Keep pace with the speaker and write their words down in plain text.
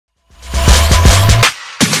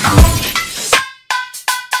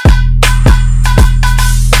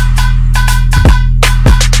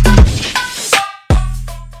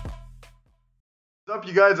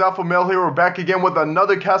guys? Alpha Male here. We're back again with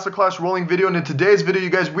another Castle Clash rolling video. And in today's video,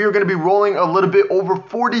 you guys, we are going to be rolling a little bit over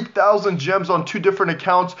 40,000 gems on 2 different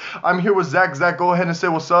accounts. I'm here with Zach. Zach, go ahead and say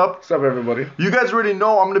what's up. What's up, everybody? You guys already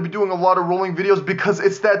know I'm going to be doing a lot of rolling videos because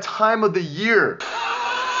it's that time of the year.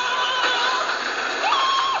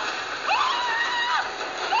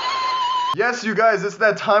 Yes, you guys, it's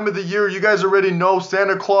that time of the year. You guys already know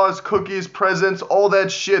Santa Claus, cookies, presents, all that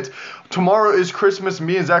shit. Tomorrow is Christmas.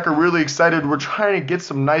 Me and Zach are really excited. We're trying to get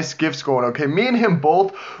some nice gifts going, okay? Me and him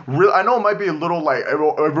both, I know it might be a little like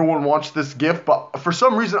everyone wants this gift, but for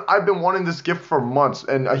some reason, I've been wanting this gift for months,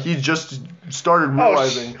 and he just started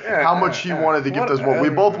realizing how much he wanted the gift as well. We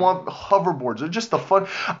both want hoverboards. They're just the fun.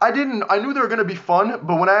 I knew they were going to be fun,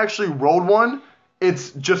 but when I actually rode one,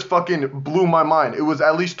 it's just fucking blew my mind. It was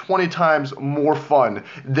at least 20 times more fun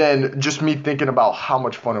than just me thinking about how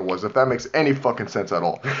much fun it was, if that makes any fucking sense at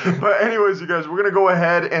all. But anyways, you guys, we're going to go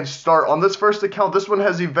ahead and start. On this first account, this one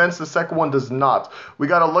has events, the second one does not. We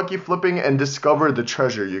got a lucky flipping and discover the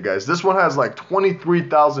treasure, you guys. This one has like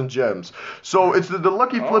 23,000 gems. So it's the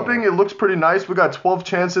lucky flipping. It looks pretty nice. We got 12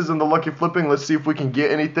 chances in the lucky flipping. Let's see if we can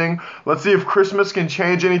get anything. Let's see if Christmas can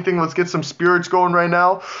change anything. Let's get some spirits going right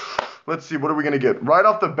now. Let's see, what are we going to get? Right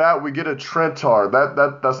off the bat, we get a Trentar.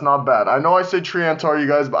 That's not bad. I know I say Triantar, you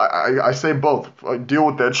guys, but I say both. Deal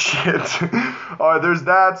with that shit. All right, there's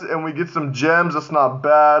that, and we get some gems. That's not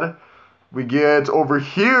bad. We get, over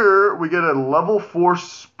here, we get a level 4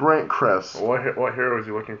 Sprint Crest. What hero is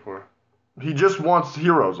he looking for? He just wants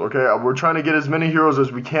heroes, okay? We're trying to get as many heroes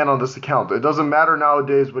as we can on this account. It doesn't matter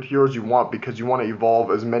nowadays what heroes you want because you want to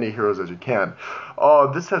evolve as many heroes as you can.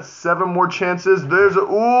 This has 7 more chances. There's a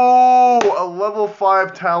level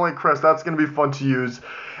 5 Talent Crest. That's going to be fun to use.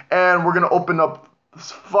 And we're going to open up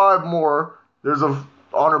 5 more. There's a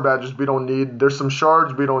honor badges we don't need. There's some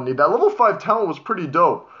shards we don't need. That level 5 Talent was pretty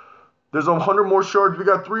dope. There's 100 more shards. We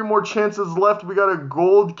got 3 more chances left. We got a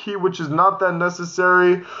gold key, which is not that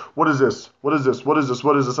necessary. What is this? What is this? What is this?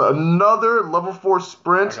 What is this? Another level 4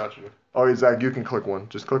 sprint. I got you. Okay, Zach, you can click one.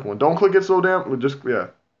 Just click one. Don't click it so damn. Yeah.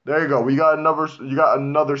 There you go. You got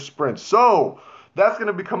another sprint. So that's going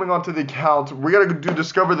to be coming onto the account. We got to do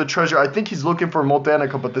discover the treasure. I think he's looking for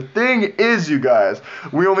Moltanica, but the thing is, you guys,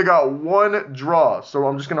 we only got 1 draw. So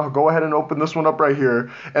I'm just going to go ahead and open this one up right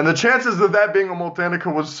here. And the chances of that being a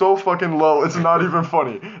Moltanica was so fucking low, it's not even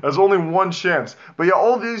funny. There's only 1 chance. But yeah,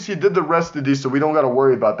 all these, he did the rest of these, so we don't got to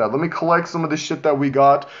worry about that. Let me collect some of the shit that we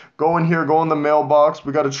got. Go in here, go in the mailbox.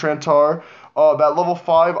 We got a Trentar. That level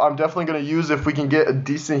 5, I'm definitely going to use if we can get a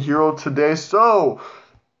decent hero today. So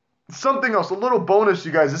something else, a little bonus,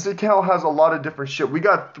 you guys. This account has a lot of different shit. We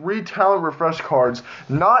got 3 talent refresh cards,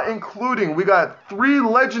 not including, we got 3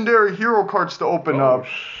 legendary hero cards to open up.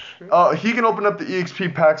 He can open up the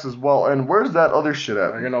EXP packs as well. And where's that other shit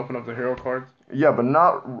at? Are you gonna open up the hero cards? Yeah, but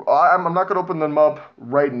I'm not gonna open them up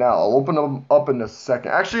right now. I'll open them up in a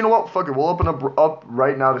second. Actually, you know what? Fuck it. We'll open up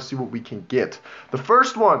right now to see what we can get. The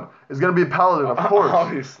first one is gonna be a paladin, of course.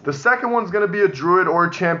 Obviously. The second one's gonna be a druid or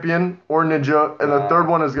a champion or ninja, and the third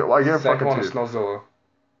one is I get fucking 2. Snowzilla.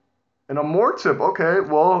 And a Mortip. Okay,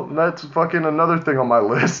 well that's fucking another thing on my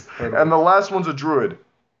list. And the last one's a druid.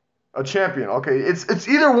 A champion, okay. It's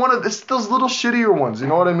either one of those little shittier ones, you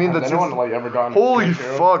know what I mean? Has anyone ever gotten holy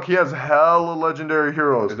fuck, he has hella legendary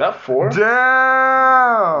heroes. Is that 4? Damn!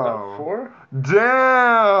 Is that 4?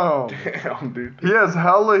 Damn! Damn, dude. He has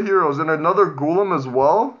hella heroes and another Golem as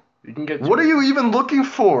well? You can get 2. What are you even looking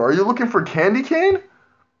for? Are you looking for Candy Cane?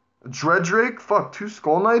 Dreadrake? Fuck, 2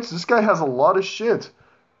 Skull Knights? This guy has a lot of shit.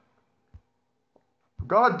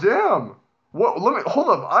 God damn! What? Hold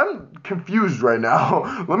up. I'm confused right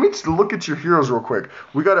now. Let me look at your heroes real quick.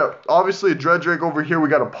 We got obviously a Dreadrake over here. We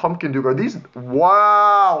got a Pumpkin Duke. Are these?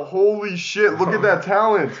 Wow! Holy shit! Look at that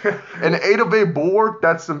talent. An 8 of 8 Bulwark.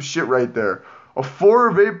 That's some shit right there. A 4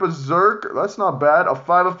 of 8 Berserk. That's not bad. A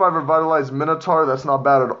 5 of 5 Revitalized Minotaur. That's not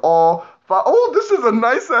bad at all. Oh, this is a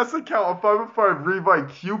nice ass account. A 5 of 5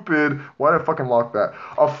 Revive Cupid. Why did I fucking lock that?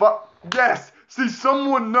 Yes. See,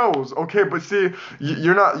 someone knows, okay, but see,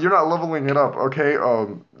 you're not leveling it up, okay?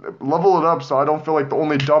 Level it up so I don't feel like the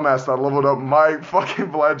only dumbass that leveled up my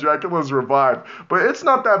fucking Vlad Dracula's revived. But it's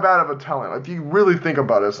not that bad of a talent. If you really think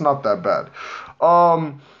about it, it's not that bad.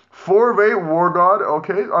 4 of 8 War God,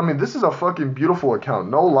 okay? I mean, this is a fucking beautiful account.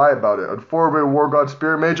 No lie about it. A 4 of 8 War God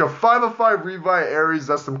Spirit Mage. A 5 of 5 Revive Ares.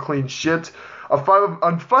 That's some clean shit. A 5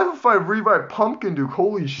 of 5 Revive Pumpkin Duke.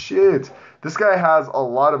 Holy shit. This guy has a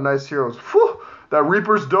lot of nice heroes. Whew. That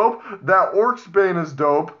Reaper's dope. That Orcsbane is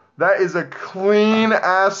dope. That is a clean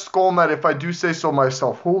ass Skull Knight if I do say so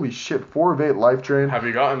myself. Holy shit. 4 of 8 Life Drain. Have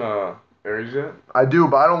you gotten a Aries yet? I do,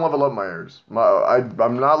 but I don't level up my Aries. I'm not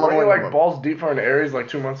Weren't leveling you like them up. balls deep for an Aries like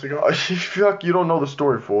 2 months ago? Fuck, you don't know the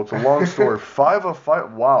story, fool. It's a long story. 5 of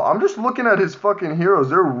 5. Wow. I'm just looking at his fucking heroes.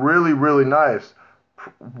 They're really, really nice.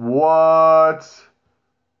 What?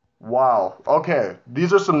 Wow. Okay.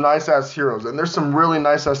 These are some nice-ass heroes. And there's some really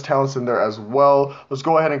nice-ass talents in there as well. Let's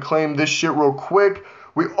go ahead and claim this shit real quick.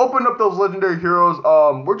 We opened up those legendary heroes.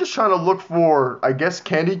 We're just trying to look for, I guess,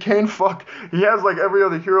 Candy Cane. Fuck. He has like every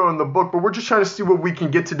other hero in the book, but we're just trying to see what we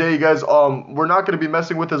can get today, guys. We're not going to be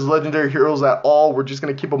messing with his legendary heroes at all. We're just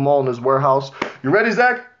going to keep them all in his warehouse. You ready,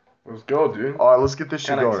 Zach? Let's go, dude. All right, let's get this shit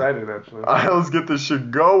Kinda going. excited, actually. All right, let's get this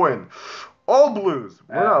shit going. All blues.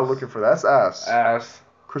 We're not looking for that. That's ass. Ass.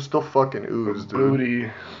 Crystal fucking ooze, dude.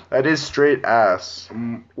 Booty. That is straight ass.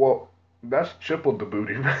 Well, that's tripled the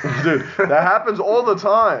booty. Dude, that happens all the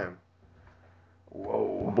time.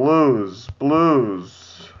 Whoa. Blues.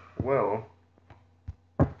 Well.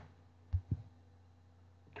 Can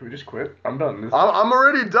we just quit? I'm done. I'm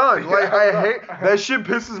already done. Like, Yeah, I hate that shit.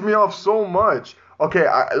 Pisses me off so much. Okay,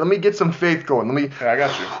 let me get some faith going. Hey, I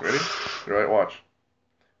got you. Ready? You ready? Watch.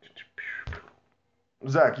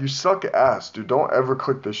 Zach, you suck ass, dude. Don't ever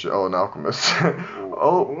click this shit. Oh, an alchemist.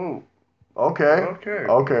 Oh. Okay.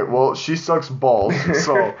 Okay. Well, she sucks balls.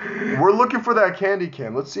 So we're looking for that candy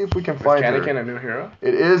cane. Let's see if we can find her. Candy Cane a new hero?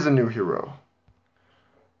 It is a new hero.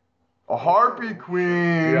 A Harpy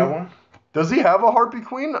Queen. Do you have one? Does he have a Harpy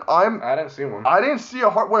Queen? I didn't see one. I didn't see a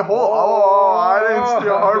Harpy. Wait, hold. Oh, I didn't see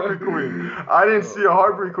a Harpy Queen. I didn't see a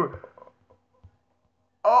Harpy Queen.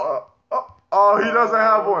 Oh, he doesn't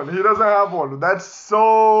have one. He doesn't have one. That's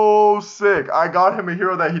so sick. I got him a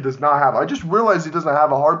hero that he does not have. I just realized he doesn't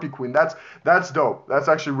have a Harpy Queen. That's dope. That's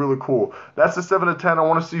actually really cool. That's a 7 of 10. I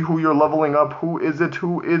want to see who you're leveling up. Who is it?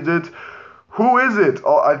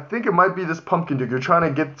 Oh, I think it might be this Pumpkin Dude. You're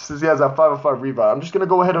trying to get, since he has that 5 of 5 revive. I'm just going to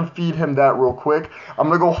go ahead and feed him that real quick. I'm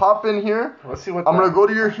going to go hop in here. Let's see what I'm going to go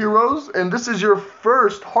to your heroes, and this is your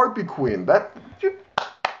first Harpy Queen.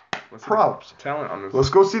 Props. Talent on this. Let's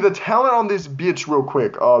go see the talent on this bitch real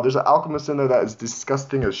quick. There's an alchemist in there that is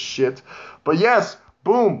disgusting as shit. But yes,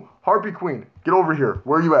 boom, Harpy Queen, get over here.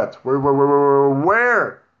 Where are you at?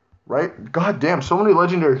 Where? Right? God damn, so many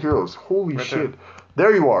legendary heroes. Holy shit.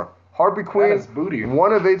 There you are. Harpy Queen. That is booty.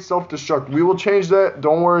 1 of 8 self-destruct. We will change that.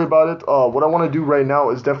 Don't worry about it. What I want to do right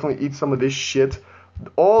now is definitely eat some of this shit.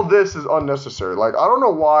 All this is unnecessary. Like, I don't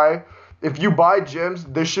know why. If you buy gems,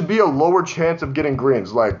 there should be a lower chance of getting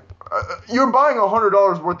greens. Like, you're buying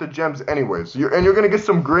 $100 worth of gems anyways, and you're going to get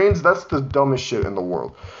some greens. That's the dumbest shit in the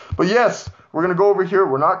world. But yes, we're going to go over here.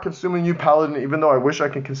 We're not consuming you, Paladin, even though I wish I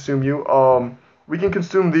could consume you. We can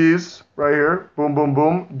consume these right here. Boom, boom,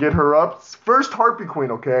 boom. Get her up. First Harpy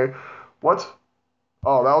Queen, okay? What?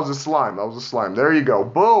 Oh, that was a slime. There you go.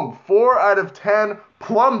 Boom. 4 out of 10.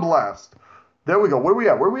 Plum Blast. There we go. Where we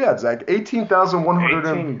at, Zach?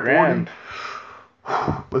 18,140. 18 grand.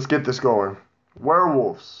 Let's get this going.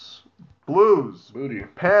 Werewolves. Blues. Booty.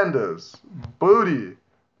 Pandas. Booty.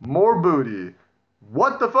 More booty.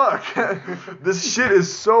 What the fuck? This shit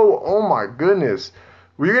is so... Oh my goodness.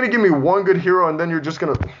 Well, you're going to give me one good hero and then you're just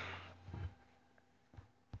going to...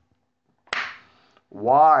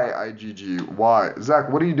 Why, IGG? Why? Zach,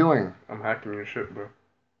 what are you doing? I'm hacking your shit, bro.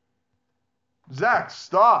 Zach,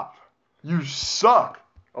 stop. You suck.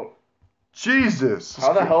 Oh. Jesus.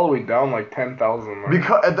 How the hell are we down like 10,000?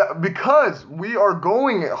 Because we are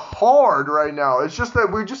going hard right now. It's just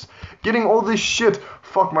that we're just getting all this shit.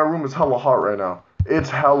 Fuck, my room is hella hot right now.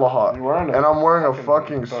 It's hella hot. And I'm wearing a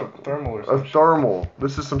fucking thermal or a something. thermal.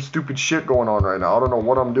 This is some stupid shit going on right now. I don't know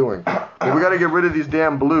what I'm doing. But we gotta get rid of these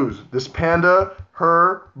damn blues. This panda,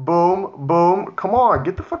 her, boom, boom. Come on,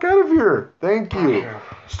 get the fuck out of here. Thank you.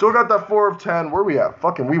 Still got that 4 of 10. Where we at?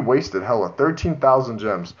 Fucking, we wasted hella. 13,000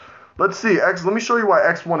 gems. Let's see. Let me show you why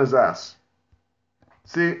X1 is ass.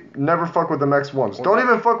 See, never fuck with them X1s. Don't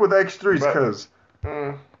even fuck with X3s, cause.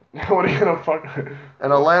 What are you gonna fuck with?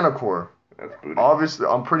 An Atlanta core. That's booty. Obviously,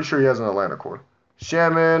 I'm pretty sure he has an Atlanta core.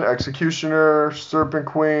 Shaman, Executioner, Serpent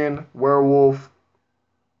Queen, Werewolf.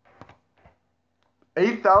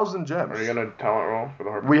 8,000 gems. Are you gonna talent roll for the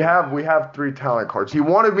Harpy? We have 3 talent cards. He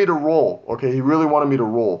wanted me to roll. Okay, he really wanted me to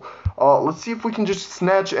roll. Let's see if we can just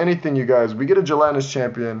snatch anything, you guys. We get a Gelatinous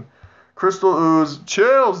Champion. Crystal Ooze.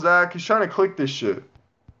 Chill, Zach. He's trying to click this shit.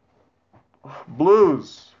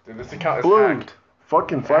 Blues. Dude, this account is Blue. hacked.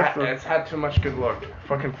 Fucking It's had too much good luck.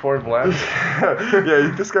 Fucking Ford Blast.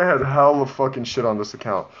 Yeah, this guy has hell of fucking shit on this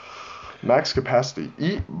account. Max capacity.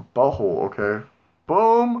 Eat butthole, okay.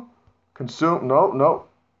 Boom. Consume. No.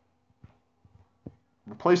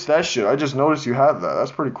 Replace that shit. I just noticed you had that.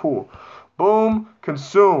 That's pretty cool. Boom.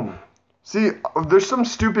 Consume. See, there's some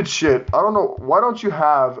stupid shit. I don't know. Why don't you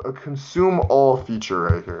have a consume all feature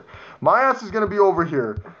right here? My ass is going to be over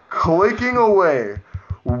here clicking away.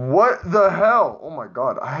 What the hell? Oh my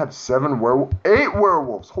god. I had 8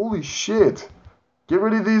 werewolves. Holy shit. Get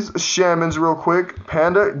rid of these shamans real quick.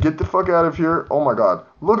 Panda, get the fuck out of here. Oh my god.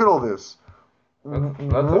 Look at all this.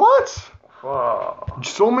 What? Wow.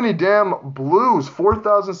 So many damn blues.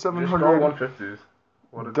 4,700. Just go 150s.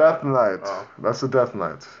 What is Death that? Knight. Oh. That's a Death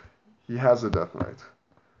Knight. He has a Death Knight.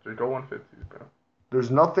 Just go 150s, bro.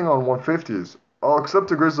 There's nothing on 150s. Oh, except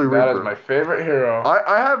the Grizzly Reaper. That is my favorite hero.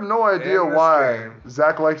 I have no idea in this why game.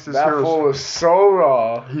 Zach likes his That heroes. fool is so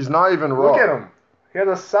raw. He's not even raw. Look at him. He has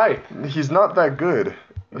a scythe. He's not that good.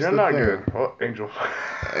 That's You're the not thing. good. Oh, Angel.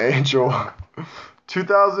 Angel.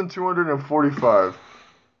 2,245.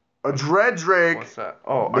 A Dread Drake. What's that?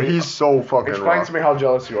 Oh, But he's so fucking Explain raw. to me how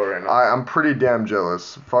jealous you are right now. I'm pretty damn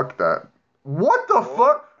jealous. Fuck that. What the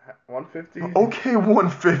fuck? 150? Okay,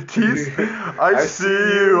 150s. I see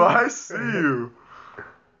you. I see you.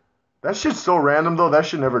 That shit's so random though. That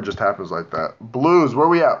shit never just happens like that. Blues, where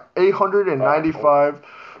we at? 895.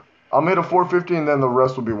 I'm hit a 450 and then the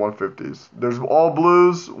rest will be 150s. There's all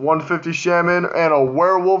blues, 150 shaman, and a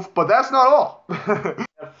werewolf, but that's not all.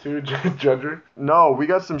 Have 2 Judger. No, we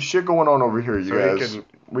got some shit going on over here, you So you guys. can-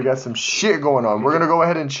 We got some shit going on. We're gonna go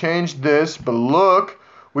ahead and change this, but look,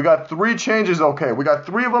 we got 3 changes. Okay, we got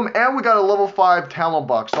 3 of them, and we got a level 5 talent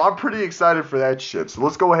box. So I'm pretty excited for that shit. So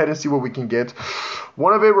let's go ahead and see what we can get.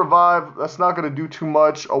 1 of a revive. That's not gonna do too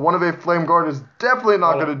much. A 1 of a flame guard is definitely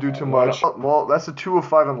not gonna do too much. Well, that's a 2 of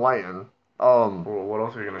 5 enlighten. Well, what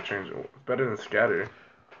else are you gonna change? It's better than scatter.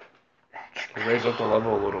 Raise up the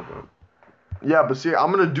level a little bit. Yeah, but see,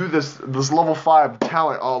 I'm gonna do this level 5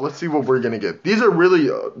 talent. Oh, let's see what we're gonna get. These are really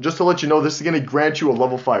just to let you know. This is gonna grant you a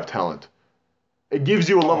level 5 talent. It gives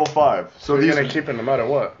you a level 5. So You're these gonna keep it no matter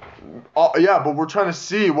what. yeah, but we're trying to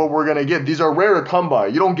see what we're gonna get. These are rare to come by.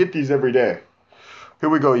 You don't get these every day. Here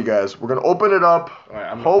we go, you guys. We're gonna open it up.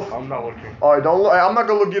 Alright, I'm not looking. All right, don't look. I'm not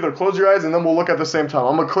gonna look either. Close your eyes, and then we'll look at the same time.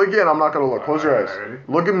 I'm gonna click it, and I'm not gonna look. Close your eyes. Alright, ready?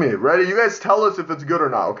 Look at me. Ready? You guys tell us if it's good or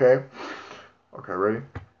not. Okay. Okay. Ready?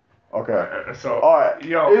 Okay. So, All right.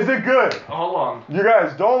 yo, Is it good? hold on. You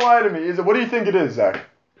guys, don't lie to me. Is it? What do you think it is, Zach?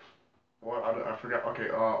 What? I forgot. Okay,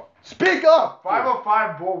 Speak up.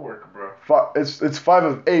 505 bulwark, bro. It's 5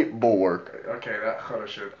 of 8 bulwark. Okay, that kind of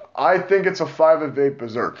shit. I think it's a 5 of 8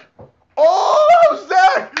 berserk. Oh,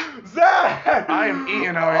 Zach! Zach! I am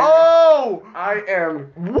eating out here. Oh! I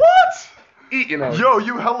am What? eating out Yo,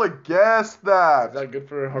 you hella guessed that. Is that good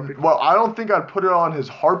for a Harpy? Well, I don't think I'd put it on his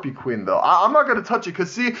Harpy Queen, though. I'm not going to touch it,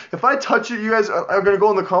 because, see, if I touch it, you guys are going to go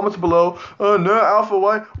in the comments below, no, Alpha,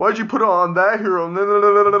 why'd you put it on that hero?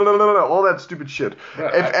 All that stupid shit.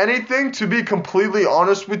 If anything, to be completely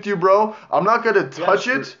honest with you, bro, I'm not going to touch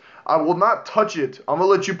it. I will not touch it. I'm going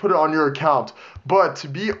to let you put it on your account. But to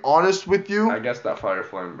be honest with you, I guess that Fire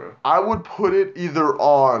Flame, bro. I would put it either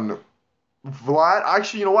on Vlad.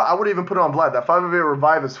 Actually, you know what? I wouldn't even put it on Vlad. That 5 of 8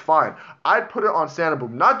 revive is fine. I'd put it on Santa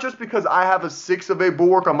Boom. Not just because I have a 6 of 8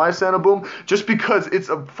 bulwark on my Santa Boom, just because it's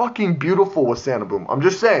a fucking beautiful with Santa Boom. I'm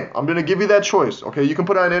just saying. I'm going to give you that choice. Okay, you can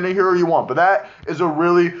put it on any hero you want, but that is a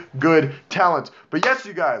really good talent. But yes,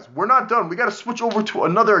 you guys, we're not done. We got to switch over to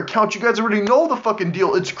another account. You guys already know the fucking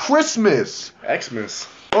deal. It's Christmas. Xmas.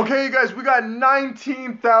 Okay, you guys, we got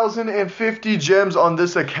 19,050 gems on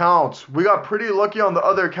this account. We got pretty lucky on the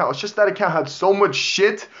other account. It's just that account had so much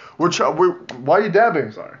shit. Why are you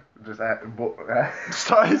dabbing? Sorry. Just at.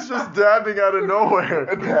 He's just dabbing out of nowhere.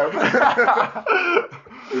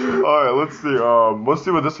 Alright, let's see. Let's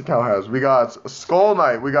see what this account has. We got a Skull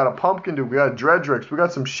Knight. We got a Pumpkin Dude. We got Dreadrix. We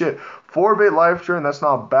got some shit. 4 of 8 life drain. That's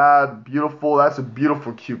not bad. Beautiful. That's a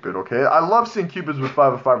beautiful Cupid, okay? I love seeing Cupids with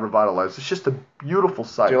 5 of 5 revitalized. It's just a beautiful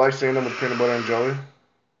sight. Do you like seeing them with peanut butter and jelly?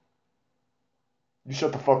 You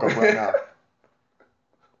shut the fuck up right now.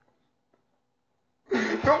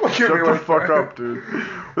 Don't look at Shut me the like fuck that. up, dude.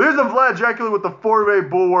 There's a Vlad Dracula with the 4 of 8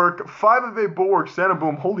 bulwark, 5 of 8 bulwark, Santa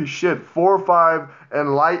Boom. Holy shit, 4 of 5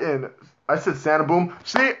 enlighten. I said Santa Boom.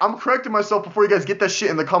 See, I'm correcting myself before you guys get that shit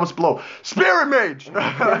in the comments below. Spirit Mage.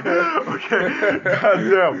 Okay,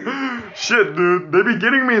 goddamn. Shit, dude. They be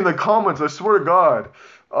getting me in the comments. I swear to God.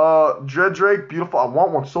 Dread Drake, beautiful. I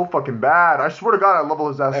want one so fucking bad. I swear to God, I level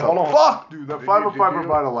his ass up. hold on. Fuck, dude. That Did 5 you- of 5 did you-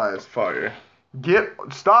 revitalized. Fire.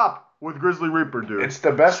 Stop with Grizzly Reaper, dude. It's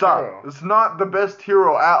the best Stop. hero. It's not the best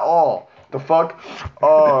hero at all. The fuck?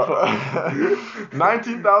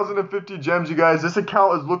 19,050 gems, you guys. This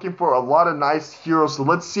account is looking for a lot of nice heroes, so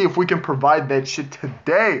let's see if we can provide that shit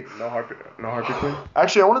today. No Harpy Queen?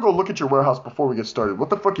 Actually, I want to go look at your warehouse before we get started. What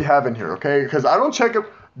the fuck you have in here, okay? Because I don't check it.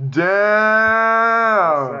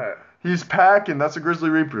 Damn. What's that? He's packing. That's a Grizzly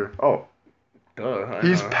Reaper. Oh. Duh.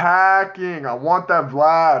 He's packing. I want that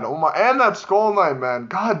Vlad. Oh my, and that Skull Knight, man.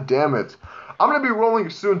 God damn it. I'm gonna be rolling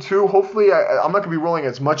soon too. Hopefully, I'm not gonna be rolling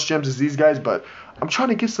as much gems as these guys, but I'm trying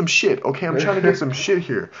to get some shit. Okay, I'm trying to get some shit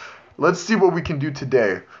here. Let's see what we can do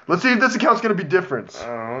today. Let's see if this account's gonna be different.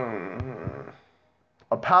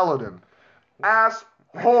 A Paladin.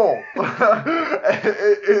 Asshole.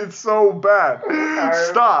 It's so bad.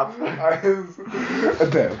 Stop.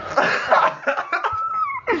 Damn.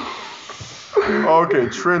 Okay,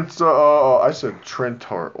 Trent. I said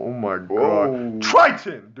Trentar. Oh my god. Whoa.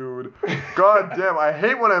 Triton, dude. God damn, I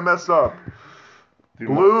hate when I mess up.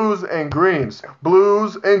 Blues and greens.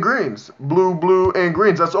 Blues and greens. Blue and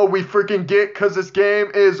greens. That's all we freaking get because this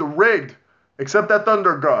game is rigged. Except that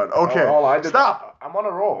Thunder God. Okay. Stop. I'm on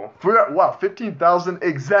a roll. Wow, 15,000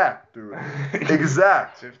 exact, dude.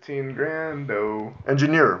 Exact. 15 grand, though.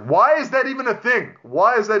 Engineer. Why is that even a thing?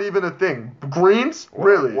 Why is that even a thing? Greens?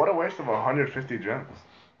 Really? What a waste of 150 gems.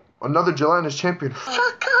 Another gelatinous champion.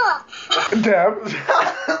 Fuck off. Damn.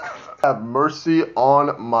 Have mercy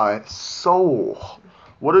on my soul.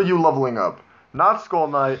 What are you leveling up? Not Skull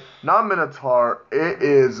Knight, not Minotaur. It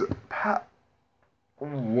is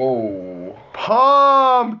Whoa.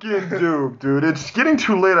 Pumpkin Duke, dude. It's getting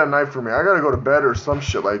too late at night for me. I gotta go to bed or some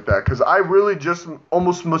shit like that. Because I really just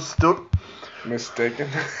almost Mistaken.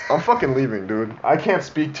 I'm fucking leaving, dude. I can't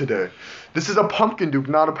speak today. This is a Pumpkin Duke,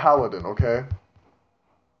 not a Paladin, okay?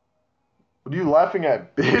 What are you laughing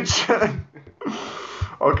at, bitch?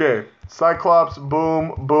 Okay. Cyclops,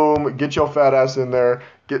 boom. Get your fat ass in there.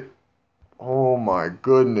 Oh my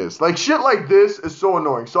goodness. Like, shit like this is so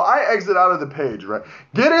annoying. So I exit out of the page, right?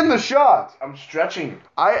 Get in the shot. I'm stretching.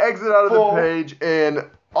 I exit out of the page, and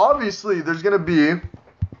obviously there's going to be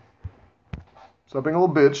something a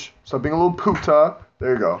little bitch, something a little puta.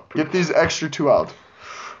 There you go. Get these extra two out.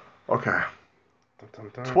 Okay.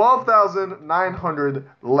 12,900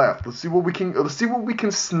 left. Let's see what we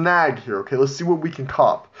can snag here, okay? Let's see what we can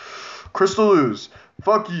cop. Crystal Ooze.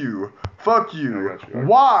 Fuck you.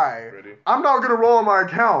 Why? Ready. I'm not gonna roll on my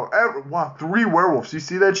account. Wow, 3 werewolves. You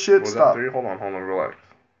see that shit? Was Stop. that 3? Hold on, relax.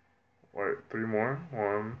 Wait, 3 more?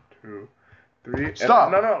 1, 2, 3.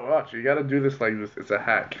 Stop. No, watch. You gotta do this like this. It's a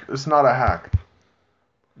hack. It's not a hack.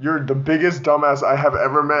 You're the biggest dumbass I have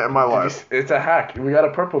ever met in my life. It's a hack. We got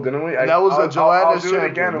a purple, didn't we? That was a gelatinous champion.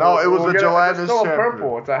 Again. No, it was a gelatinous champion. It's still champion. a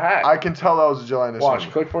purple. It's a hack. I can tell that was a gelatinous Watch,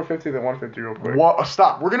 champion. click 450, then 150 real quick. What?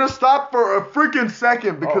 Stop. We're gonna stop for a freaking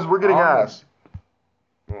second because we're getting ass.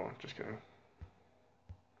 Oh, just kidding.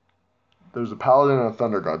 There's a Paladin and a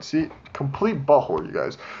Thunder God. See? Complete butthole, you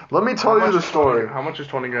guys. Let me tell you the story. How much is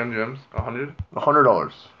 20 grand gems? 100?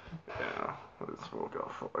 $100. Yeah. Let's will go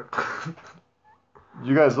for it.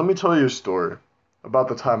 You guys, let me tell you a story about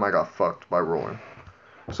the time I got fucked by rolling.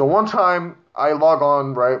 So one time, I log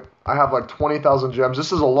on, right? I have like 20,000 gems.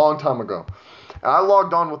 This is a long time ago. And I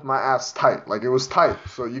logged on with my ass tight. Like, it was tight.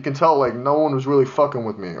 So you can tell, like, no one was really fucking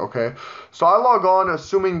with me, okay? So I log on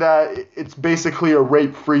assuming that it's basically a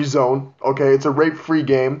rape-free zone, okay? It's a rape-free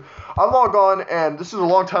game. I log on, and this is a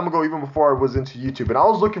long time ago, even before I was into YouTube. And I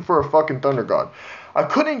was looking for a fucking Thunder God. I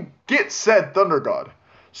couldn't get said Thunder God.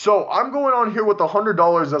 So I'm going on here with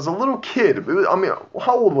 $100 as a little kid. I mean,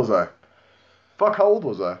 how old was I? Fuck, how old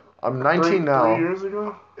was I? I'm 19 now. 3 years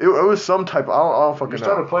ago? It was some type. I don't fucking know. You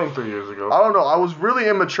started playing 3 years ago. I don't know. I was really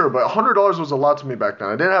immature, but $100 was a lot to me back then.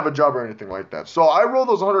 I didn't have a job or anything like that. So I rolled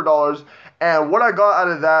those $100, and what I got out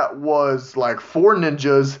of that was like 4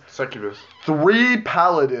 ninjas, Succubus. 3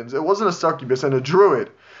 paladins. It wasn't a succubus and a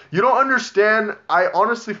druid. You don't understand. I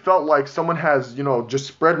honestly felt like someone has, just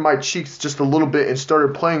spread my cheeks just a little bit and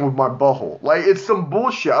started playing with my butthole. Like, it's some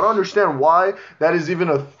bullshit. I don't understand why that is even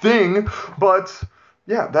a thing, but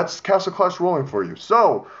yeah, that's Castle Clash rolling for you.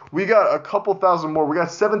 So, we got a couple thousand more. We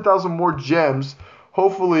got 7,000 more gems.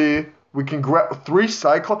 Hopefully, we can grab 3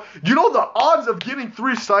 Cyclops. You know the odds of getting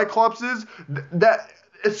 3 Cyclopses? That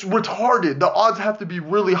it's retarded. The odds have to be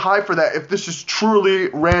really high for that if this is truly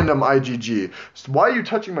random IGG. So why are you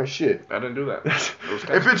touching my shit? I didn't do that.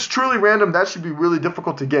 If it's truly random, that should be really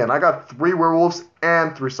difficult to get. And I got 3 werewolves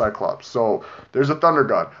and 3 Cyclops. So, there's a Thunder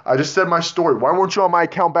God. I just said my story. Why weren't you on my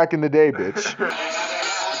account back in the day, bitch?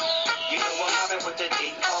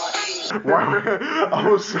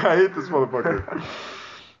 I hate this motherfucker.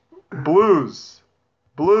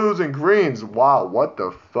 Blues and greens. Wow, what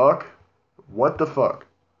the fuck?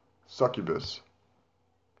 Succubus.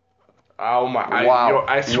 Oh my! Wow.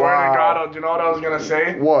 I swear to God, you know what I was gonna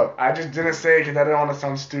say? What? I just didn't say it because I didn't want to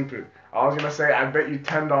sound stupid. I was gonna say I bet you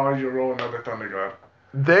 $10 you'll roll another Thunder God.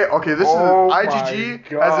 Okay, this Oh is my IGG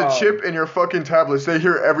God. has a chip in your fucking tablets. They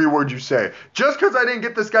hear every word you say. Just because I didn't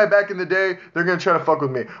get this guy back in the day, they're gonna try to fuck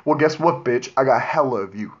with me. Well, guess what, bitch? I got hella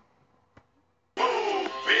of you.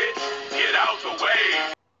 Move, bitch. Get out the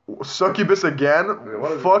way. Succubus again?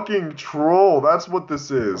 what is Fucking troll. That's what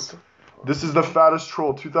this is. This is the fattest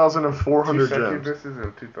troll. 2,400 2 gems. succubuses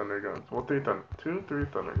and 2 thunder guns. Well, 3 thunder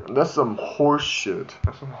guns. That's some horse shit.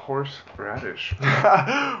 That's some horseradish.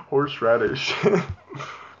 Horseradish.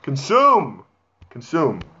 Consume.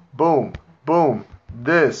 Consume. Boom. Boom.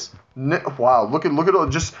 This. Wow. Look at all.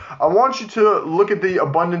 Just. I want you to look at the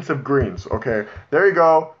abundance of greens. Okay. There you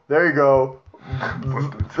go. There you go.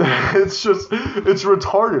 It's just. It's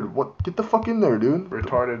retarded. What? Get the fuck in there, dude.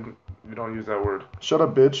 Retarded. You don't use that word. Shut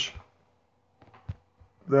up, bitch.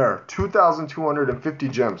 There. 2,250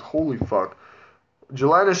 gems. Holy fuck.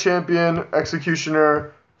 Jelena Champion,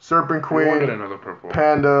 Executioner, Serpent We won't get Queen, another purple.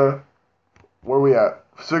 Panda. Where we at?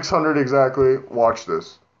 600 exactly. Watch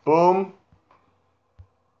this. Boom.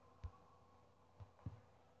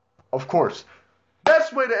 Of course.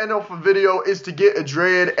 Best way to end off a video is to get a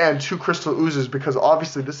Dryad and 2 Crystal Oozes because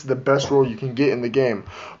obviously this is the best roll you can get in the game.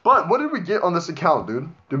 But what did we get on this account, dude?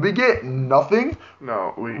 Did we get nothing?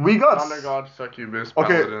 No, We got Thunder God, Succubus,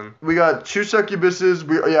 Okay, Paladin. we got 2 Succubuses.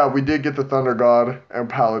 We did get the Thunder God and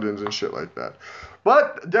Paladins and shit like that.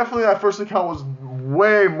 But definitely that first account was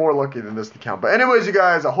way more lucky than this account. But anyways, you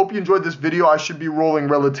guys, I hope you enjoyed this video. I should be rolling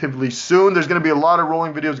relatively soon. There's going to be a lot of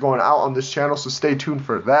rolling videos going out on this channel, so stay tuned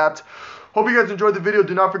for that. Hope you guys enjoyed the video.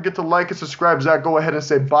 Do not forget to like and subscribe. Zach, go ahead and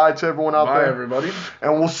say bye to everyone out there. Bye, everybody.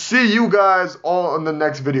 And we'll see you guys all in the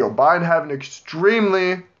next video. Bye and have an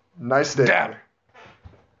extremely nice day. Dab.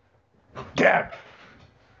 Dab.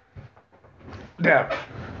 Dab.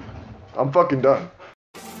 I'm fucking done.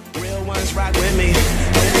 Real ones rock with me.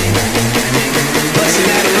 Bustin'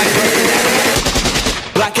 at 'em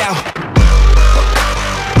like blackout.